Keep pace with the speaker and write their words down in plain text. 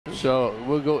So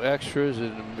we'll go extras,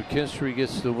 and McKinstry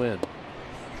gets the win.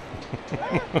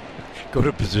 Go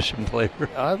to position player.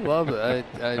 I love it. I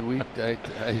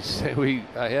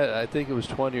think it was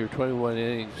 20 or 21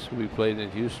 innings we played in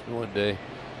Houston one day.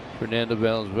 Fernando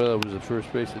Valenzuela was the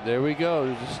first baseman. There we go.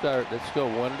 There's a start. Let's go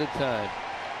one at a time.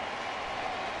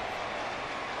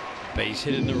 Base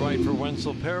hit in the right for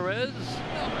Wenzel Perez.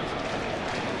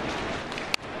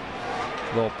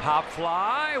 Little pop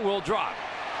fly will drop.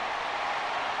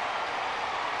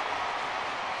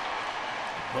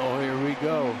 Oh, here we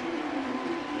go.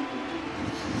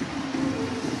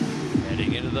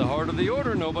 Heading into the heart of the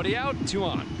order. Nobody out. 2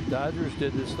 on. Dodgers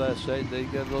did this last night. They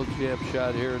got a little jab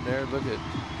shot here and there. Look at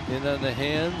in on the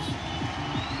hands.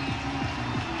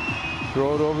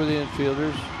 Throw it over the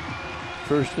infielders.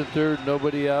 First and third,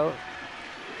 nobody out.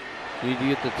 Need to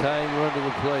get the tying run to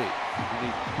the plate. You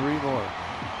need 3 more.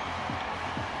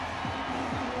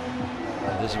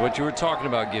 This is what you were talking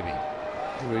about, Gibby.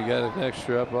 We got an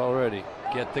extra up already.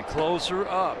 Get the closer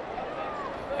up.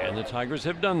 And the Tigers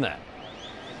have done that.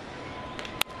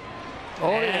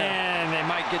 Oh, and yeah. They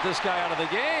might get this guy out of the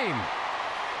game.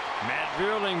 Matt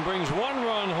Vierling brings 1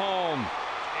 run home.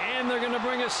 And they're going to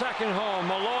bring a second home.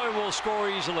 Malloy will score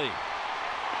easily.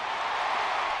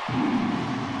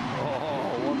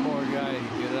 Oh, one more guy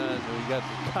can get on. We got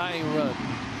the tying run.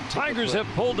 Tigers have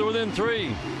pulled to within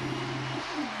 3.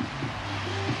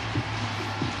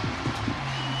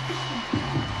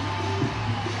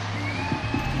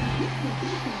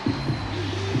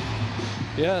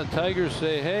 Yeah, the Tigers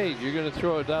say, hey, you're going to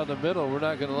throw it down the middle. We're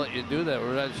not going to let you do that.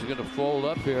 We're not just going to fold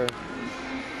up here.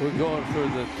 We're going for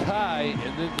the tie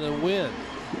and then the win.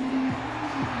 3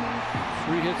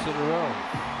 hits in a row.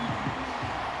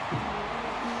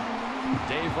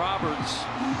 Dave Roberts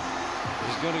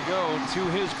is going to go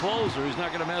to his closer. He's not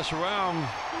going to mess around.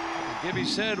 Gibby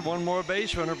said 1 more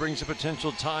base runner brings a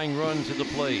potential tying run to the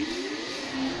plate.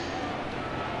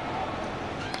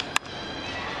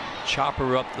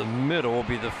 Chopper up the middle will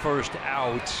be the first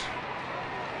out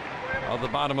of the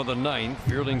bottom of the 9th.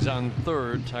 Vierling's on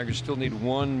 3rd. Tigers still need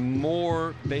 1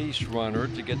 more base runner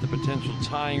to get the potential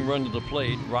tying run to the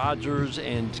plate. Rogers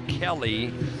and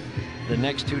Kelly, the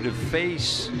next 2 to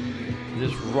face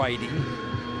this righty.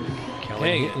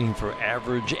 Kelly hitting for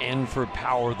average and for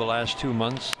power the last 2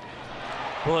 months.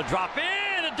 Will it drop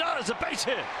in? It does. A base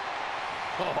hit.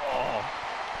 Oh.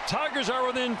 Tigers are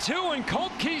within 2, and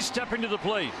Colt Key stepping to the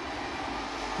plate.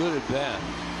 Good at bat.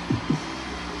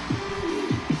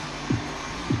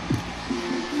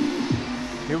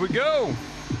 Here we go.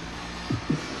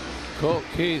 Colt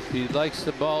Keith, he likes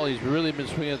the ball. He's really been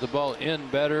swinging at the ball in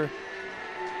better.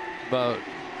 About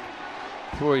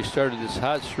before he started this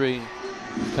hot streak,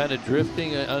 kind of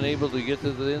drifting, unable to get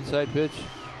to the inside pitch.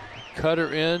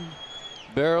 Cutter in,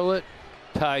 barrel it,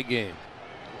 tie game.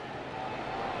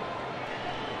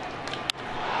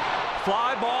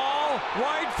 Fly ball,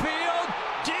 right field,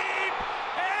 deep,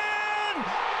 and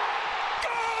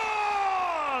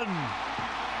gone!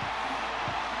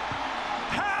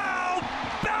 How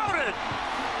about it?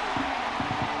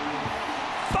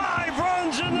 5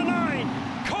 runs in the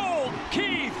 9th. Colt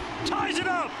Keith ties it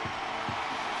up.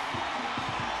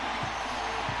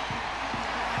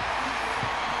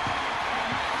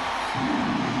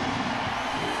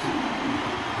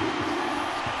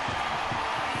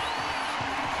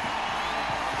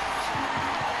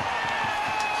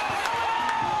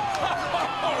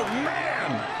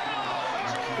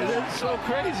 It's so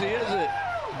crazy, isn't it?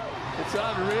 It's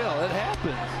unreal. It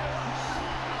happens.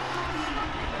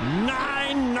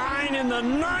 9-9 in the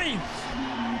 9th.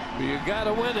 But you got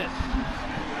to win it.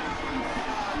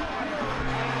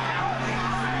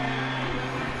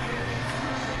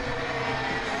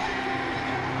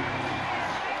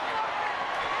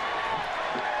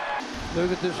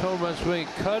 Look at this home run swing.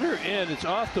 Cutter in. It's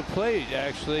off the plate,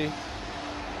 actually.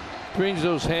 Brings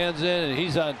those hands in, and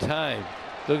he's on time.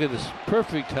 Look at this.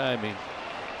 Perfect timing.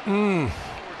 He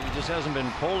just hasn't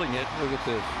been pulling it. Look at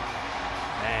this.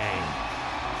 Bang.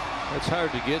 That's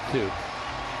hard to get to.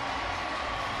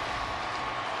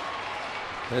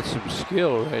 That's some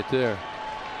skill right there.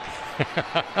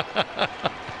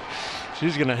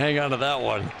 She's going to hang on to that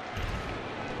one.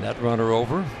 That runner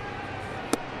over.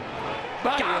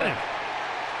 Got it.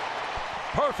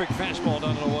 Perfect fastball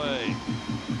down and away.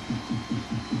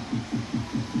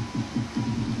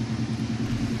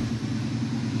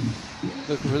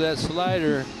 Looking for that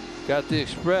slider. Got the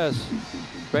express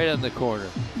right on the corner.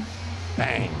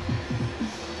 Bang.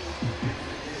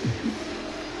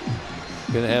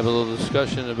 Going to have a little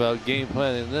discussion about game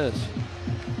planning this.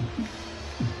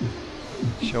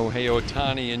 Shohei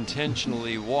Ohtani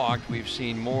intentionally walked. We've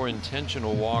seen more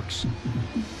intentional walks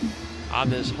on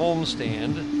this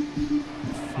homestand.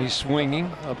 He's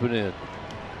swinging. Up and in.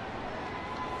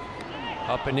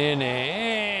 Up and in,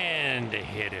 and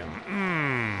hit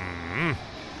him.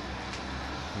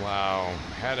 Wow.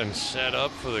 Had him set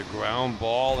up for the ground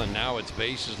ball, and now it's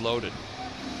bases loaded.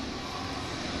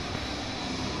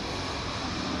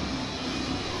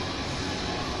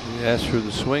 He asked for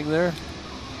the swing there.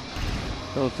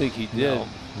 Don't think he did.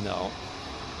 No.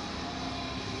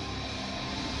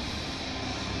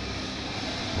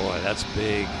 Boy, that's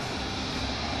big.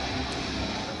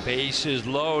 Bases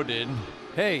loaded.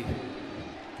 Hey.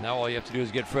 Now all you have to do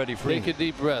is get Freddie free. Take a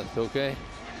deep breath, okay?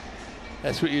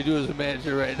 That's what you do as a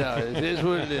manager right now. It is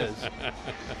what it is.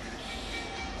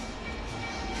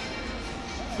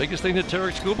 Biggest thing that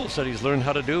Tarek Skubal said he's learned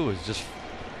how to do is just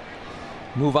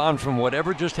move on from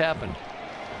whatever just happened.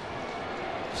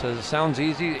 Says it sounds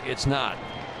easy, it's not.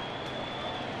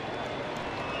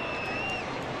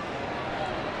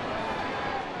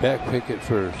 Back pick at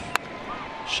first.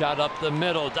 Shot up the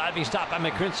middle, diving stop by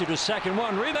McKinstry to second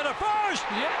one, rebound at first.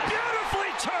 Yes.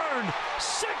 Beautifully turned,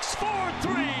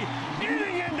 6-4-3,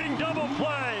 inning-ending double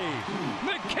play.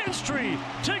 McKinstry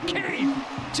to Keith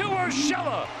to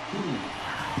Urshela.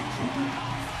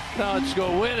 Now let's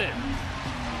go win it.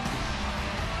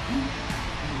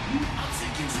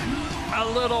 A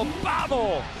little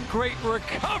bobble, great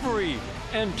recovery,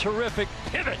 and terrific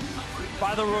pivot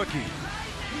by the rookie.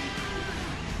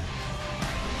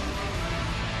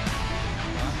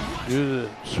 Do the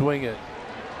swing it.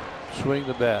 Swing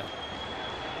the bat.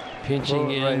 Pinching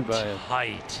Pull it in right by him.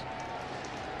 tight.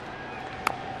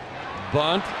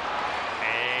 Bunt,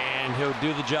 and he'll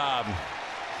do the job.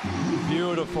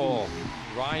 Beautiful.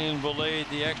 Ryan Valade,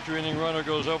 the extra inning runner,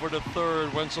 goes over to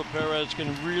third. Wenzel Perez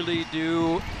can really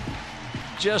do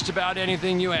just about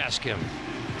anything you ask him.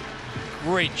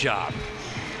 Great job.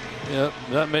 Yep,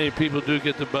 not many people do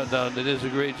get the bunt down. It is a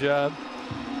great job.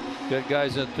 Got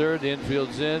guys in third, the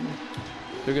infield's in.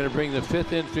 They're going to bring the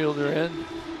fifth infielder in.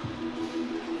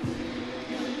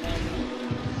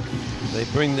 They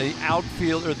bring the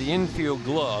outfield or the infield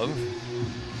glove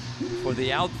for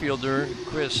the outfielder,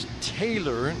 Chris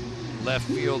Taylor, left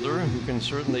fielder, who can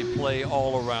certainly play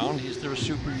all around. He's their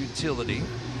super utility.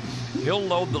 He'll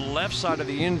load the left side of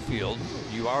the infield.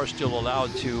 You are still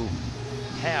allowed to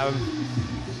have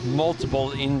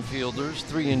multiple infielders,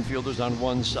 3 infielders on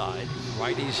one side.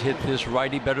 Righties hit this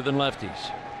righty better than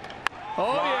lefties.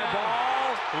 Oh, yeah.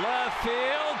 Ball, left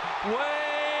field,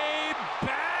 way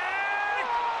back.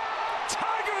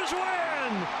 Tigers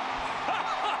win!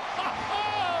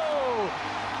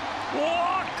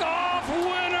 Walk-off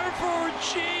winner for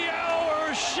Gio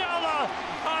Urshela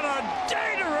on a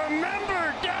day to remember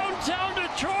downtown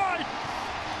Detroit.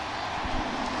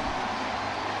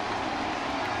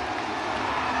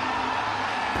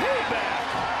 Payback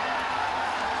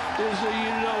is a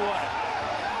you know what.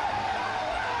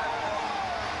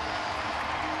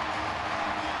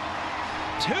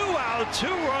 Two-out,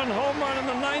 2-run home run in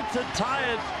the 9th to tie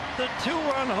it. The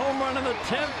 2-run home run in the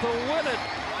 10th to win it.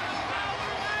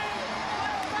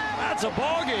 That's a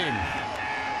ball game.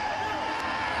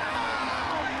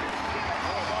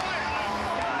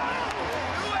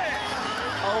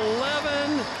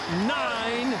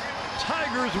 (11-9),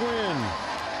 Tigers win.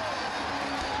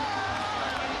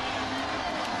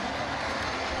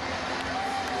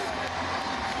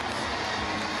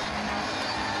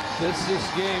 This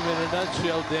game in a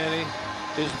nutshell, Danny.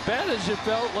 As bad as it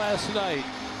felt last night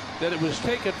that it was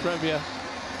taken from you,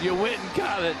 you went and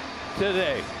got it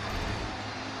today.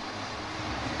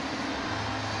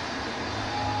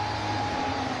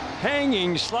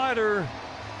 Hanging slider.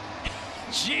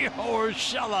 Gio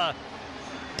Urshela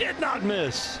did not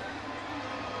miss.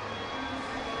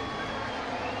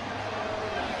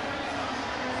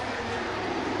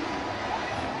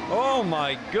 Oh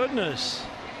my goodness.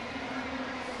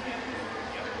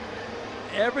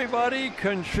 Everybody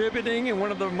contributing in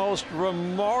one of the most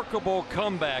remarkable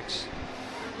comebacks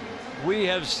we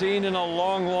have seen in a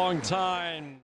long, long time.